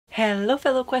Hello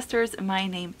fellow questers, my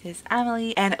name is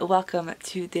Emily and welcome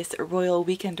to this Royal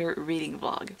Weekender reading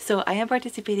vlog. So I am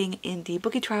participating in the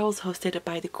Bookie Trials hosted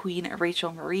by the Queen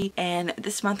Rachael Marie, and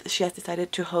this month she has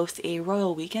decided to host a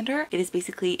Royal Weekender. It is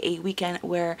basically a weekend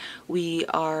where we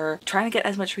are trying to get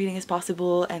as much reading as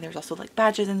possible, and there's also like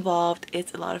badges involved.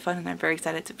 It's a lot of fun and I'm very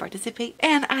excited to participate.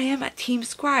 And I am a Team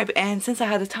Scribe, and since I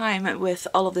had the time with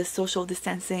all of this social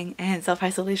distancing and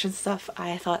self-isolation stuff,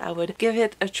 I thought I would give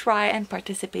it a try and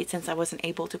participate since I wasn't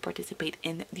able to participate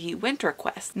in the winter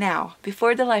quest. Now,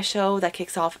 before the live show that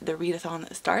kicks off the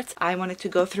readathon starts, I wanted to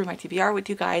go through my TBR with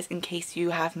you guys in case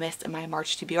you have missed my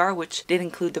March TBR, which did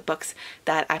include the books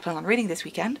that I plan on reading this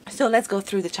weekend. So let's go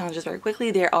through the challenges very quickly.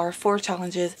 There are 4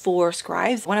 challenges for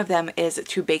scribes. One of them is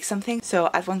to bake something. So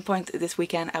at one point this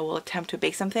weekend I will attempt to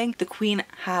bake something. The Queen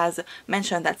has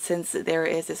mentioned that since there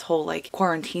is this whole like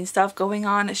quarantine stuff going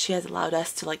on, she has allowed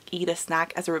us to like eat a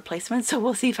snack as a replacement. So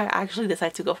we'll see if I actually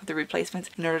decide to go for the replacements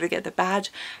in order to get the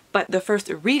badge. But the first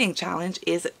reading challenge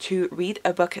is to read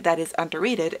a book that is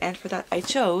underrated, and for that I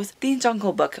chose The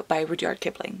Jungle Book by Rudyard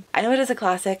Kipling. I know it is a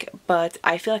classic, but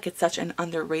I feel like it's such an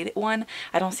underrated one.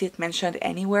 I don't see it mentioned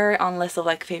anywhere on lists of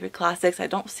like favorite classics. I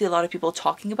don't see a lot of people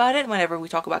talking about it whenever we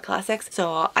talk about classics,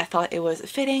 so I thought it was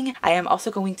fitting. I am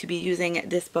also going to be using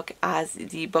this book as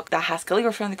the book that has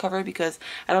calligraphy on the cover because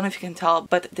I don't know if you can tell,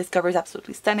 but this cover is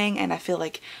absolutely stunning and I feel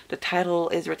like the title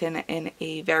is written in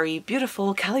a very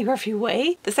beautiful calligraphy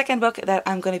way. The second book that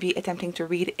I'm going to be attempting to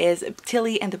read is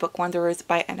Tilly and the Book Wanderers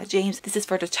by Anna James. This is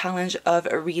for the challenge of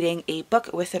reading a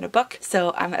book within a book,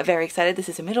 so I'm very excited. This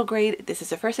is a middle grade. This is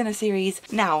the first in a series.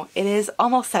 Now it is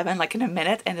almost 7, like in a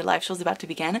minute, and the live show is about to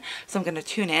begin, so I'm going to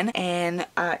tune in, and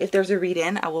if there's a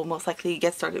read-in I will most likely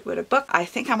get started with a book. I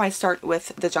think I might start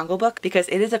with The Jungle Book because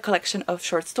it is a collection of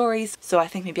short stories, so I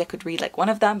think maybe I could read like one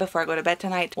of them before I go to bed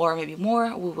tonight, or maybe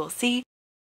more. We will see.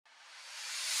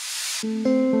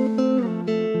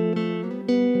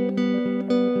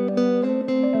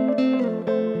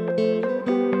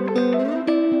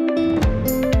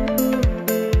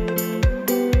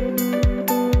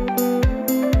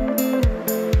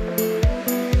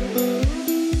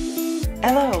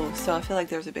 So I feel like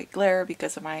there's a big glare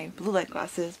because of my blue light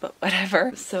glasses, but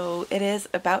whatever. So it is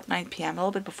about 9 p.m. a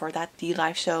little bit before that. The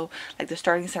live show, like the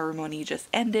starting ceremony, just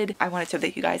ended. I wanted to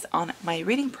update you guys on my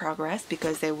reading progress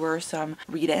because there were some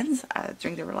read-ins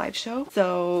during the live show.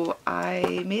 So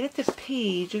I made it to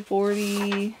page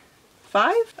 45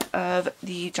 of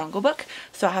The Jungle Book.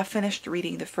 So I have finished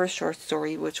reading the first short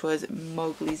story, which was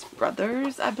Mowgli's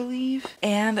Brothers, I believe.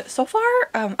 And so far,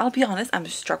 I'll be honest, I'm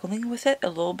struggling with it a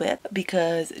little bit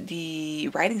because the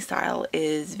writing style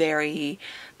is very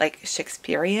like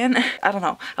Shakespearean. I don't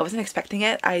know. I wasn't expecting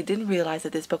it. I didn't realize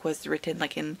that this book was written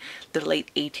like in the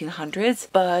late 1800s,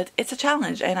 but it's a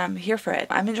challenge and I'm here for it.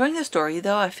 I'm enjoying the story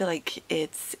though. I feel like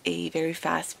it's a very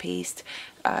fast-paced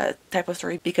type of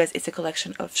story because it's a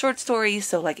collection of short stories,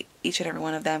 so like each and every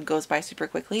one of them goes by super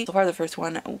quickly. So far the first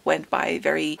one went by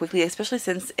very quickly, especially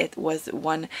since it was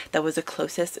one that was the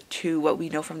closest to what we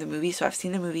know from the movie. So I've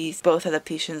seen the movies, both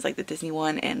adaptations, like the Disney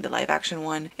one and the live action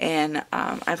one, and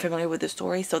I'm familiar with the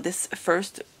story. So this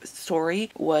first story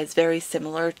was very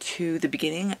similar to the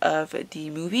beginning of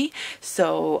the movie,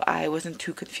 so I wasn't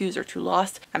too confused or too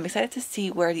lost. I'm excited to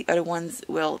see where the other ones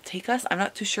will take us. I'm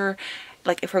not too sure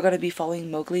like if we're going to be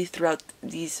following Mowgli throughout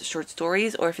these short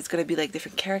stories or if it's going to be like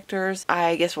different characters.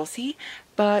 I guess we'll see.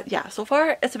 But yeah, so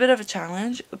far it's a bit of a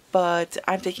challenge, but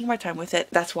I'm taking my time with it.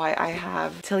 That's why I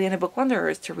have Tilly and the Book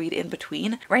Wanderers to read in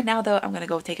between. Right now though, I'm gonna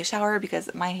go take a shower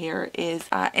because my hair is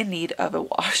in need of a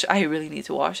wash. I really need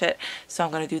to wash it, so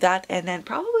I'm gonna do that, and then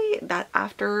probably that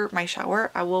after my shower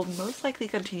I will most likely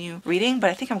continue reading. But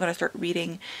I think I'm gonna start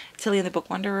reading Tilly and the Book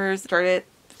Wanderers, start it,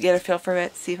 get a feel for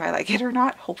it, see if I like it or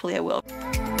not. Hopefully I will.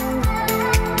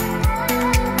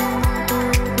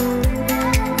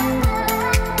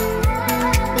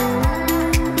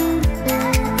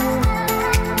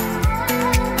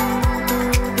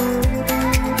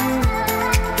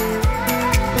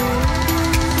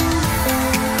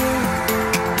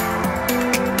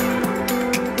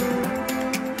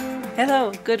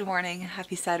 Hello, good morning,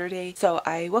 happy Saturday. So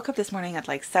I woke up this morning at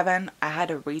like 7. I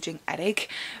had a raging headache,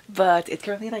 but it's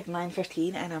currently like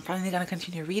 9:15 and I'm finally gonna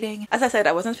continue reading. As I said,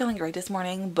 I wasn't feeling great this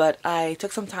morning, but I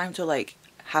took some time to like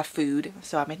have food,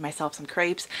 so I made myself some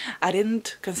crepes. I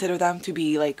didn't consider them to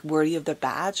be like worthy of the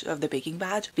badge, of the baking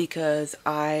badge, because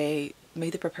I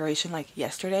made the preparation like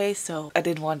yesterday, so I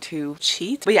didn't want to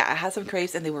cheat. But yeah, I had some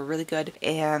crepes and they were really good,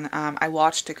 and I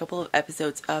watched a couple of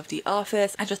episodes of The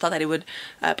Office. I just thought that it would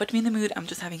put me in the mood. I'm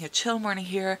just having a chill morning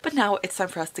here, but now it's time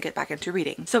for us to get back into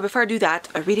reading. So before I do that,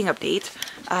 a reading update.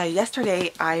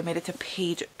 Yesterday I made it to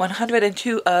page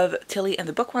 102 of Tilly and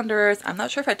the Book Wanderers. I'm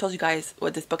not sure if I told you guys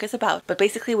what this book is about, but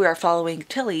basically we are following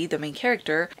Tilly, the main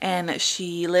character, and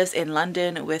she lives in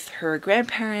London with her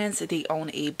grandparents. They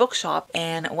own a bookshop,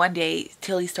 and one day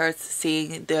Tilly starts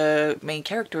seeing the main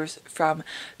characters from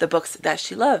the books that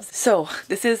she loves. So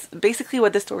this is basically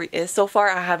what the story is. So far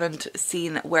I haven't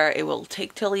seen where it will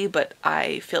take Tilly, but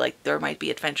I feel like there might be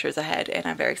adventures ahead and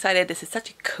I'm very excited. This is such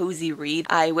a cozy read.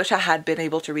 I wish I had been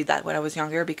able to read that when I was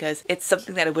younger, because it's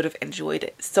something that I would have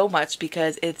enjoyed so much,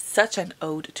 because it's such an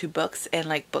ode to books and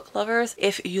like book lovers.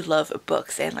 If you love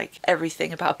books and like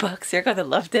everything about books, you're gonna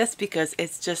love this, because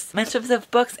it's just mentions of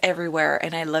books everywhere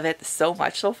and I love it so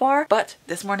much so far. But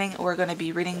this morning we're gonna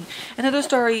be reading another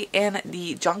story in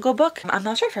the Jungle Book. I'm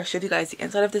not sure if I showed you guys the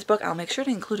inside of this book. I'll make sure to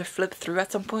include a flip through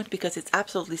at some point because it's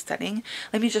absolutely stunning.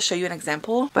 Let me just show you an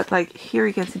example. But like here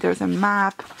you can see there's a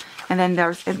map, and then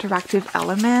there's interactive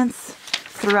elements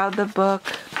throughout the book.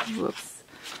 Whoops.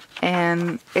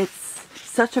 And it's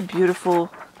such a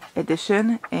beautiful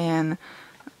edition, and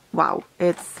wow,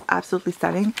 it's absolutely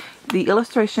stunning. The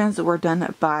illustrations were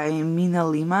done by Mina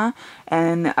Lima,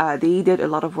 and they did a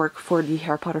lot of work for the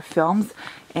Harry Potter films.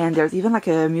 And there's even like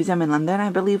a museum in London, I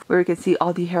believe, where you can see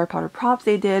all the Harry Potter props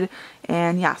they did.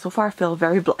 And yeah, so far I feel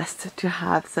very blessed to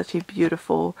have such a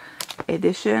beautiful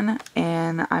edition,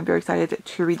 and I'm very excited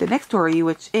to read the next story,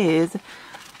 which is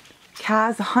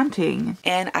Kaz Hunting.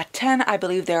 And at 10, I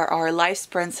believe there are live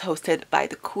sprints hosted by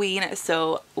the Queen,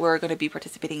 so we're going to be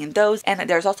participating in those. And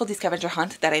there's also the scavenger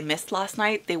hunt that I missed last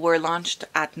night. They were launched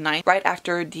at 9, right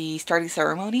after the starting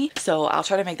ceremony, so I'll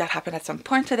try to make that happen at some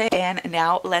point today. And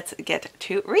now let's get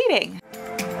to reading.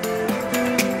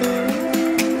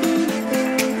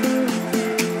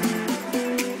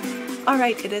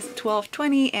 Alright, it is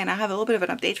 12:20 and I have a little bit of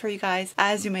an update for you guys.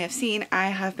 As you may have seen, I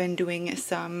have been doing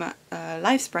some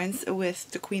live sprints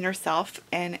with the Queen herself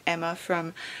and Emma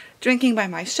from Drinking by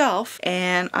My Shelf,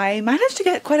 and I managed to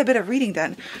get quite a bit of reading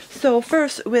done. So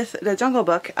first, with the Jungle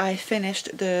Book, I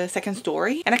finished the second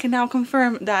story, and I can now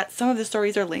confirm that some of the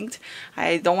stories are linked.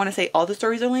 I don't want to say all the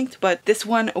stories are linked, but this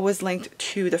one was linked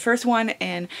to the first one,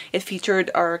 and it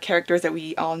featured our characters that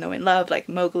we all know and love, like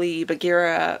Mowgli,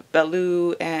 Bagheera,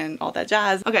 Baloo, and all that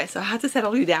jazz. Okay, so I had to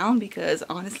settle you down because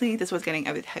honestly, this was getting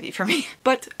a bit heavy for me.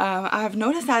 But I've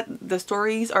noticed that the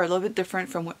stories are a little bit different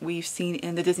from what we've seen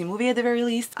in the Disney movie at the very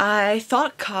least. I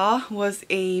thought Kaa was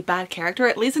a bad character,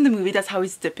 at least in the movie that's how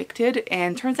he's depicted,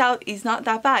 and turns out he's not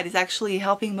that bad. He's actually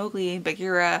helping Mowgli and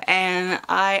Bagheera, and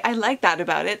I like that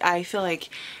about it. I feel like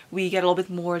we get a little bit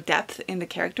more depth in the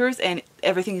characters and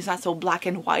everything is not so black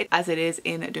and white as it is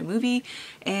in the movie,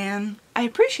 and I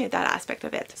appreciate that aspect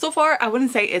of it. So far, I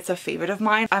wouldn't say it's a favorite of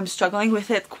mine. I'm struggling with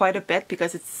it quite a bit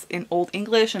because it's in Old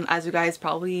English, and as you guys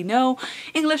probably know,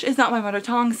 English is not my mother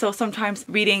tongue, so sometimes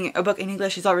reading a book in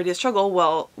English is already a struggle.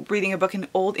 Well, reading a book in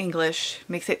Old English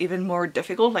makes it even more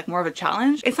difficult, like more of a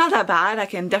challenge. It's not that bad. I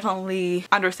can definitely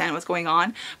understand what's going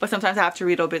on, but sometimes I have to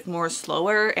read a bit more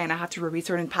slower and I have to reread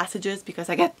certain passages because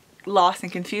I get lost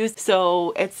and confused,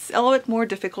 so it's a little bit more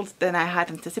difficult than I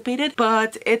had anticipated,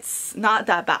 but it's not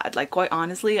that bad. Like, quite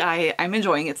honestly, I'm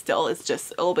enjoying it still. It's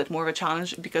just a little bit more of a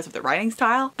challenge because of the writing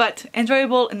style, but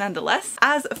enjoyable nonetheless.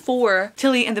 As for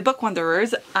Tilly and the Book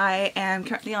Wanderers, I am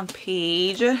currently on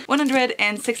page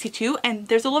 162, and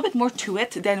there's a little bit more to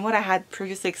it than what I had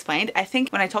previously explained. I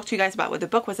think when I talked to you guys about what the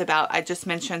book was about, I just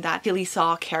mentioned that Tilly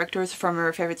saw characters from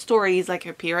her favorite stories like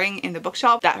appearing in the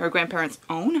bookshop that her grandparents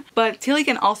own, but Tilly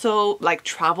can also like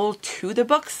travel to the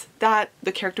books that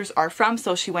the characters are from.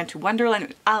 So she went to Wonderland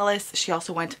with Alice. She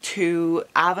also went to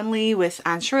Avonlea with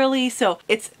Anne Shirley. So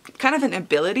it's kind of an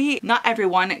ability. Not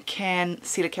everyone can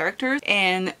see the characters,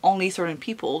 and only certain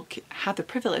people have the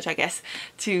privilege, I guess,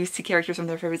 to see characters from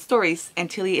their favorite stories,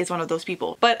 and Tilly is one of those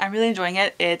people. But I'm really enjoying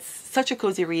it. It's such a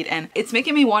cozy read, and it's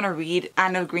making me want to read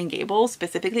Anne of Green Gables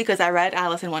specifically because I read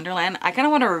Alice in Wonderland. I kind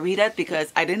of want to reread it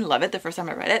because I didn't love it the first time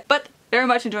I read it, but very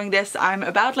much enjoying this. I'm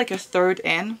about like a third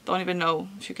in. Don't even know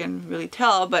if you can really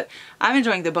tell, but I'm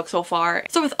enjoying the book so far.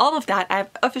 So with all of that, I've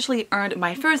officially earned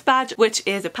my first badge, which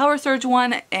is a Power Surge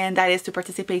one, and that is to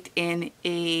participate in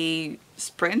a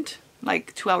sprint,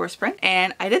 like 2-hour sprint,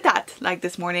 and I did that like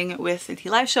this morning with the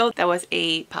live show. That was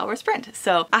a power sprint,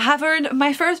 so I have earned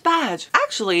my first badge.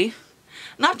 Actually,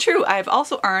 Not true. I've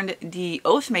also earned the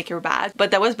Oathmaker badge,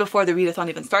 but that was before the readathon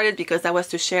even started because that was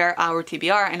to share our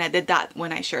TBR, and I did that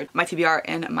when I shared my TBR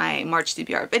in my March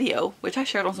TBR video, which I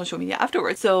shared on social media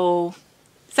afterwards. So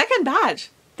second badge.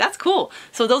 That's cool.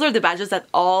 So those are the badges that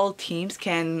all teams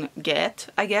can get,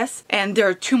 I guess. And there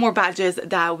are 2 more badges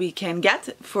that we can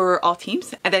get for all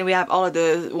teams. And then we have all of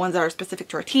the ones that are specific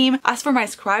to our team. As for my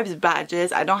Scribes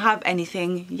badges, I don't have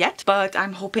anything yet, but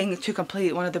I'm hoping to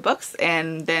complete one of the books,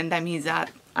 and then that means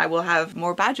that I will have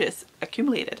more badges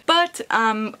accumulated. But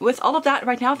with all of that,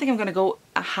 right now I think I'm gonna go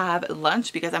have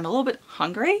lunch because I'm a little bit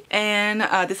hungry. And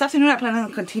this afternoon I plan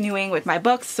on continuing with my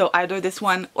books, so either this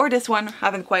one or this one.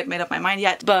 Haven't quite made up my mind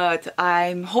yet, but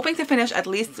I'm hoping to finish at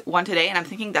least one today, and I'm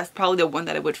thinking that's probably the one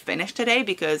that I would finish today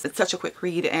because it's such a quick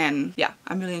read, and yeah,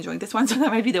 I'm really enjoying this one, so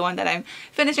that might be the one that I'm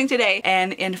finishing today.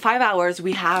 And in 5 hours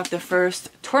we have the first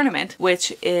tournament,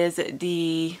 which is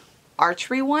the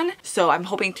archery one, so I'm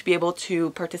hoping to be able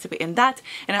to participate in that.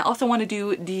 And I also want to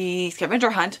do the scavenger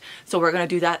hunt, so we're gonna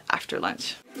do that after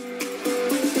lunch.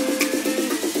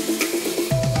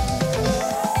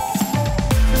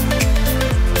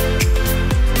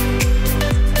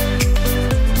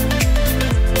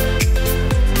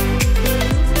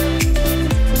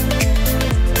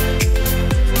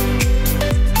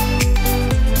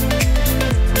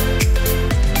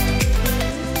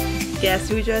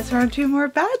 Yes, we just earned 2 more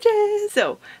badges.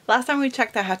 So last time we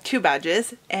checked I had 2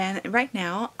 badges, and right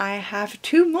now I have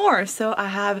 2 more. So I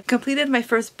have completed my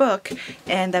first book,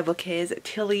 and that book is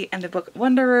Tilly and the Book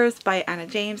Wanderers by Anna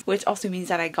James, which also means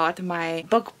that I got my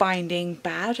book binding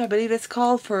badge, I believe it's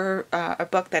called, for a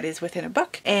book that is within a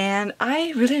book. And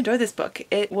I really enjoyed this book.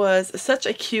 It was such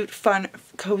a cute, fun,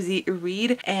 cozy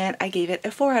read, and I gave it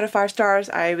a 4 out of 5 stars.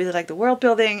 I really like the world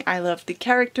building, I love the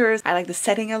characters, I like the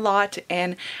setting a lot,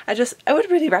 and I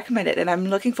would really recommend it, and I'm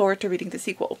looking forward to reading the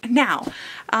sequel. Now,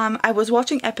 I was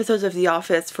watching episodes of The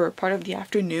Office for part of the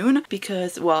afternoon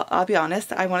because, well, I'll be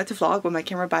honest, I wanted to vlog but my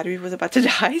camera battery was about to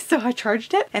die, so I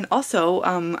charged it. And also,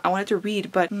 I wanted to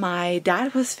read, but my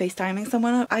dad was FaceTiming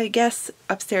someone, I guess,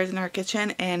 upstairs in our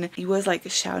kitchen, and he was like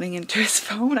shouting into his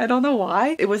phone. I don't know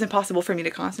why. It was impossible for me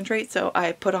to concentrate, so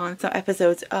I put on some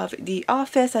episodes of The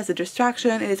Office as a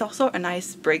distraction. It is also a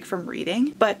nice break from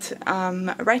reading. But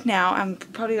right now, I'm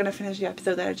probably gonna finish the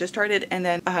episode that I just started, and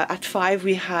then at 5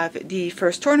 we have the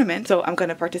first tournament, so I'm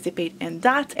gonna participate in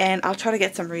that, and I'll try to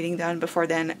get some reading done before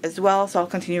then as well, so I'll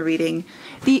continue reading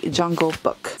The Jungle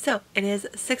Book. So it is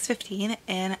 6:15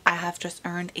 and I have just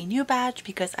earned a new badge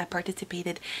because I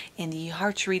participated in the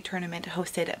archery tournament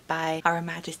hosted by Our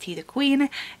Majesty the Queen,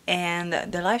 and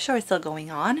the live show is still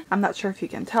going on. I'm not sure if you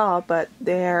can tell, but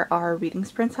there are reading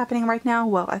sprints happening right now.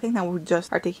 Well, I think that we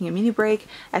just are taking a mini break.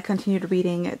 I continued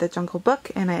reading The Jungle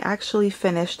Book, and I actually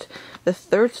finished the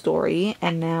 3rd story,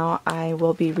 and now I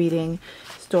will be reading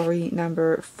story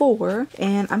number 4,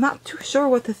 and I'm not too sure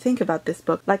what to think about this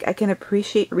book. Like, I can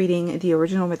appreciate reading the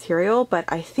original material, but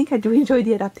I think I do enjoy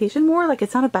the adaptation more. Like,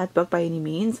 it's not a bad book by any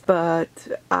means, but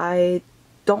I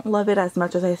don't love it as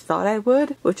much as I thought I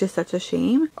would, which is such a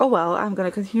shame. Oh well, I'm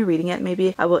gonna continue reading it.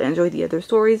 Maybe I will enjoy the other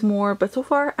stories more, but so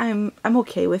far I'm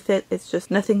okay with it. It's just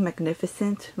nothing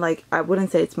magnificent. Like, I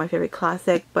wouldn't say it's my favorite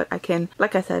classic, but I can,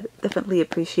 like I said, definitely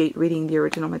appreciate reading the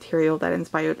original material that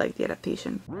inspired like the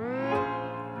adaptation.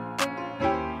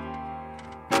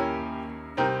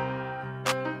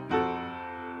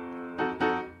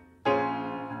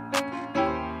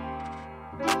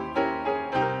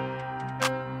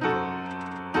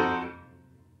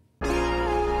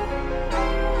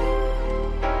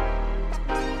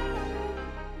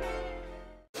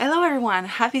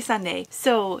 Happy Sunday.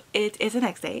 So it is the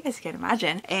next day, as you can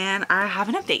imagine, and I have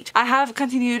an update. I have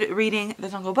continued reading The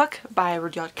Jungle Book by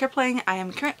Rudyard Kipling. I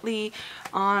am currently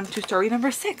on to story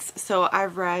number 6, so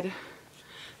I've read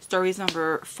stories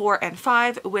number 4 and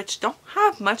 5, which don't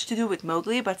have much to do with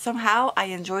Mowgli, but somehow I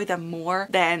enjoy them more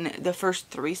than the first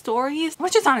 3 stories,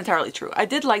 which is not entirely true. I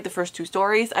did like the first 2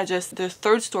 stories. The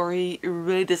 3rd story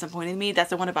really disappointed me.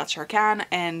 That's the one about Shere Khan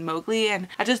and Mowgli, and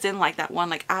I just didn't like that one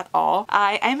like at all.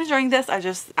 I am enjoying this.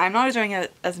 I'm not enjoying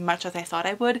it as much as I thought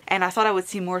I would, and I thought I would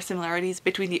see more similarities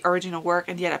between the original work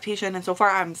and the adaptation, and so far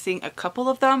I'm seeing a couple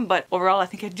of them, but overall I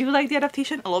think I do like the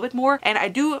adaptation a little bit more, and I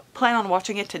do plan on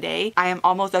watching it today. I am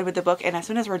almost done with the book, and as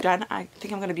soon as we're done, I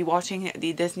think I'm going to be watching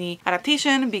the Disney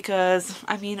adaptation because,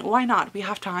 I mean, why not? We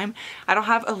have time. I don't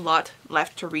have a lot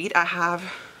left to read. I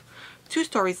have 2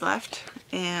 stories left,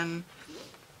 and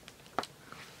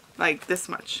like this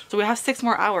much. So we have 6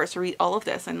 more hours to read all of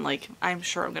this, and like I'm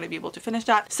sure I'm gonna be able to finish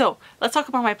that. So let's talk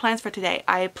about my plans for today.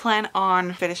 I plan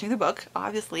on finishing the book,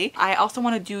 obviously. I also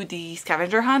want to do the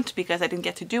scavenger hunt because I didn't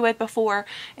get to do it before,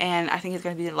 and I think it's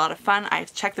going to be a lot of fun.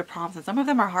 I've checked the prompts and some of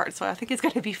them are hard, so I think it's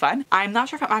going to be fun. I'm not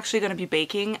sure if I'm actually going to be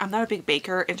baking. I'm not a big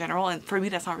baker in general, and for me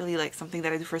that's not really like something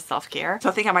that I do for self-care. So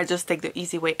I think I might just take the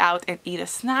easy way out and eat a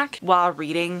snack while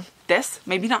reading this.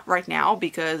 Maybe not right now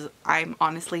because I'm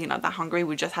honestly not that hungry.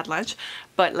 We just had lunch,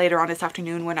 but later on this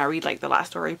afternoon when I read like the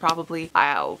last story, probably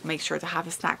I'll make sure to have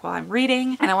a snack while I'm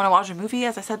reading. And I want to watch a movie,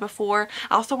 as I said before.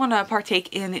 I also want to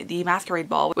partake in the Masquerade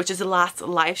Ball, which is the last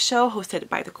live show hosted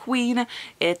by the Queen.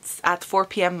 It's at 4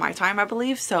 p.m. my time, I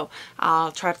believe, so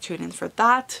I'll try to tune in for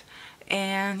that.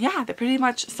 And yeah, that pretty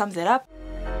much sums it up.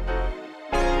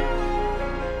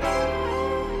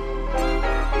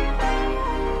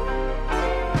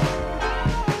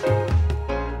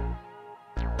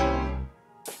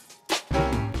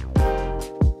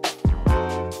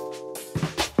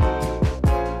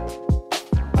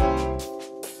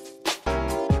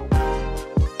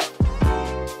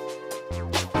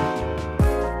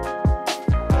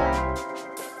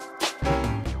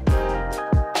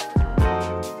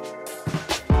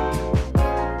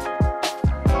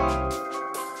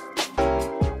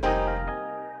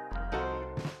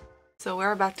 So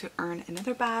we're about to earn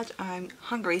another badge. I'm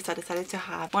hungry, so I decided to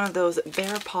have one of those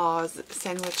Bear Paws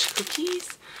sandwich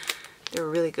cookies. They're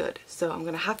really good. So I'm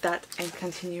gonna have that and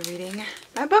continue reading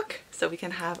my book so we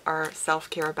can have our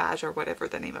self-care badge or whatever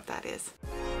the name of that is.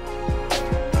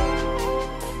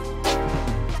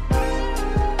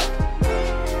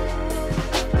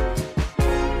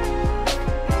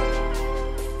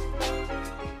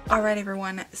 Alright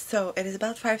everyone, so it is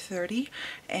about 5:30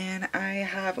 and I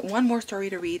have one more story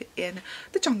to read in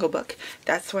the Jungle Book.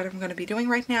 That's what I'm going to be doing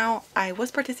right now. I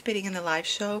was participating in the live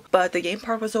show, but the game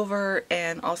part was over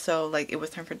and also like it was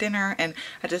time for dinner, and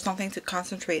I just don't think to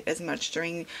concentrate as much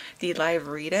during the live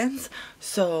read-ins.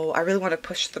 So I really want to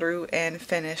push through and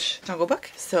finish Jungle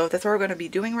Book. So that's what we're going to be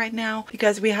doing right now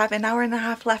because we have an hour and a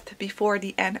half left before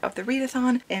the end of the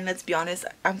readathon, and let's be honest,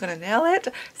 I'm going to nail it.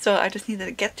 So I just need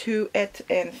to get to it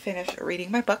and finish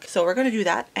reading my book. So we're going to do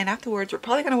that, and afterwards we're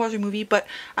probably going to watch a movie, but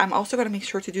I'm also going to make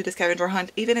sure to do the scavenger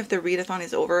hunt. Even if the readathon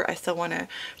is over, I still want to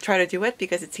try to do it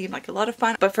because it seemed like a lot of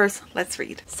fun. But first, let's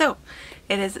read. So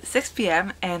it is 6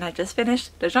 p.m. and I just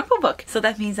finished the Jungle Book. So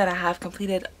that means that I have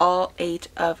completed all 8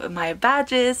 of my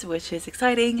badges, which is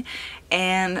exciting.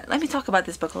 And let me talk about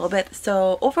this book a little bit.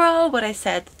 So overall, what I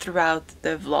said throughout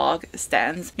the vlog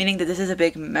stands, meaning that this is a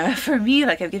big meh for me.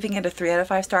 Like I'm giving it a 3 out of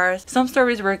 5 stars. Some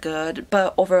stories were good,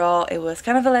 but overall it was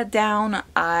kind of a letdown.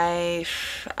 I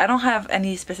don't have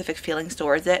any specific feelings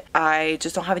towards it. I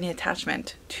just don't have any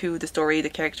attachment to the story, the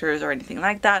characters, or anything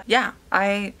like that. Yeah,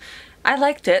 I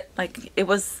liked it. Like it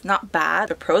was not bad.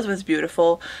 The prose was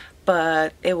beautiful,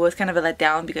 but it was kind of a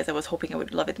letdown because I was hoping I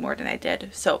would love it more than I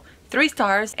did. So 3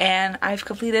 stars, and I've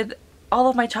completed all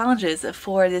of my challenges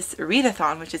for this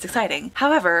readathon, which is exciting.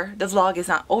 However, the vlog is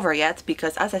not over yet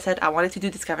because, as I said, I wanted to do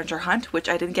the scavenger hunt, which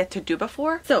I didn't get to do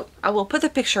before. So I will put the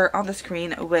picture on the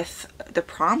screen with the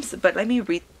prompts, but let me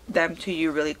read them to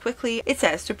you really quickly. It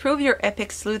says, to prove your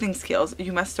epic sleuthing skills,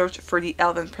 you must search for the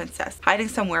elven princess hiding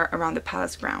somewhere around the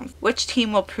palace grounds. Which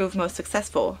team will prove most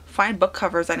successful? Find book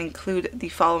covers that include the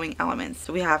following elements.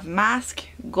 So we have mask,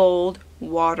 gold,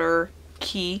 water,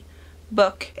 key,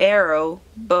 book, arrow,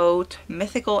 boat,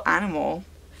 mythical animal,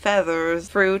 feathers,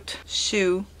 fruit,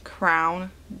 shoe,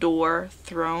 crown, door,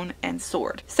 throne, and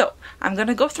sword. So I'm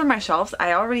gonna go through my shelves.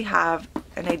 I already have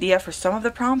an idea for some of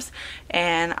the prompts,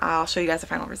 and I'll show you guys the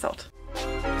final result.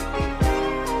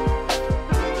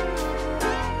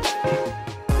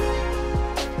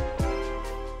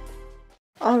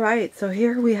 Alright, so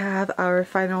here we have our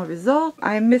final result.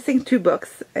 I'm missing 2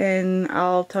 books and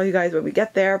I'll tell you guys when we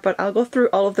get there, but I'll go through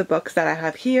all of the books that I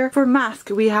have here. For mask,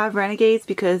 we have Renegades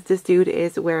because this dude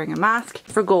is wearing a mask.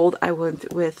 For gold, I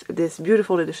went with this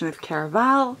beautiful edition of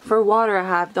Caraval. For water, I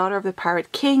have Daughter of the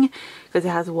Pirate King because it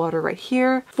has water right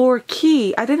here. For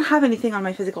key, I didn't have anything on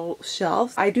my physical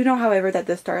shelves. I do know, however, that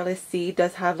the Starless Sea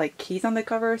does have like keys on the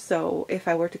cover, so if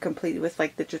I were to complete with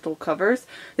like digital covers,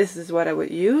 this is what I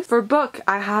would use. For book,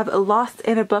 I have Lost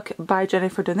in a Book by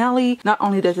Jennifer Donnelly. Not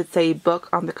only does it say book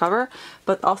on the cover,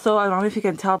 but also, I don't know if you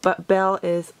can tell, but Belle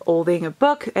is holding a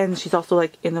book and she's also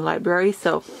like in the library,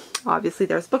 so obviously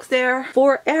there's books there.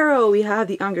 For arrow, we have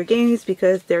the Hunger Games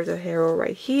because there's a arrow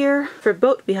right here. For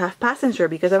boat, we have passenger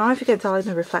because I don't know if you can tell in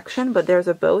the reflection, but there's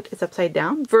a boat. It's upside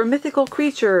down. For mythical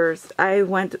creatures, I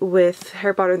went with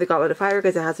Harry Potter and the Goblet of Fire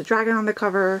because it has a dragon on the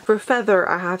cover. For feather,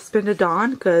 I have Spin the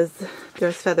Dawn because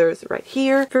There's feathers right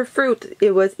here. For fruit,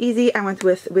 it was easy. I went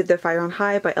with the Fire on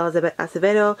High by Elizabeth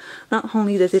Acevedo. Not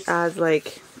only does it has like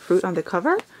fruit on the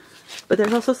cover, but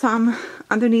there's also some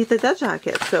underneath the dead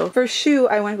jacket. So for shoe,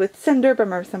 I went with Cinder by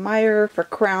Marissa Meyer. For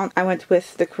crown, I went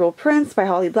with The Cruel Prince by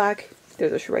Holly Black.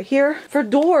 There's a shoe right here. For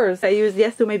doors, I used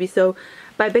Yes to Maybe So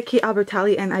by Becky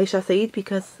Albertalli and Aisha Said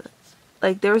because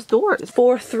like there's doors.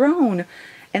 For throne,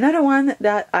 another one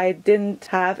that I didn't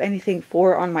have anything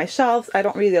for on my shelves. I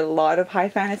don't read a lot of high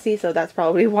fantasy, so that's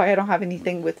probably why I don't have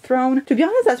anything with throne. To be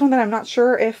honest, that's one that I'm not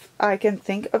sure if I can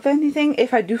think of anything.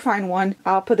 If I do find one,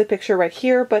 I'll put the picture right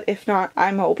here, but if not,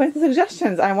 I'm open to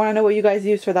suggestions. I want to know what you guys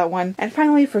use for that one. And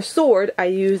finally, for sword, I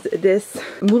used this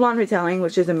Mulan retelling,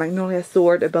 which is a Magnolia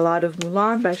Sword, A Ballad of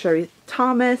Mulan by Sherry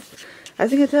Thomas.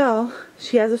 As you can tell,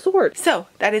 she has a sword. So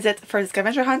that is it for the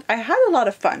scavenger hunt. I had a lot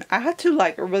of fun. I had to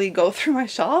like really go through my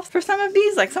shelves for some of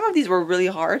these. Like some of these were really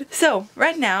hard. So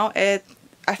right now I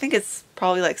think it's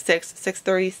probably like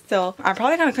 6:30 still. I'm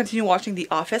probably going to continue watching The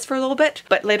Office for a little bit.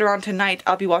 But later on tonight,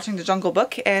 I'll be watching The Jungle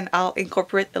Book and I'll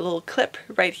incorporate a little clip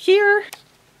right here.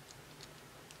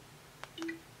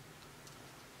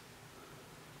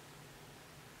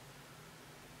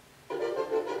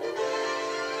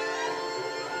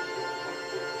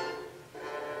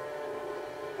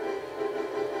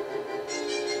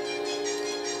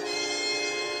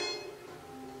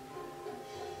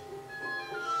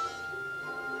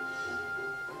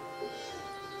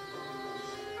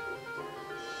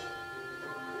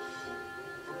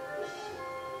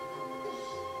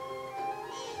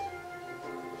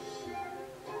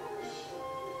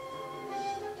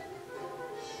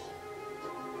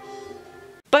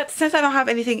 But since I don't have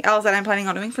anything else that I'm planning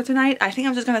on doing for tonight, I think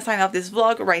I'm just going to sign off this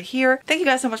vlog right here. Thank you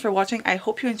guys so much for watching. I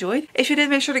hope you enjoyed. If you did,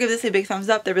 make sure to give this a big thumbs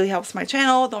up. That really helps my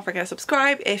channel. Don't forget to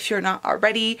subscribe if you're not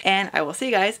already. And I will see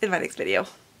you guys in my next video.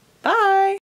 Bye!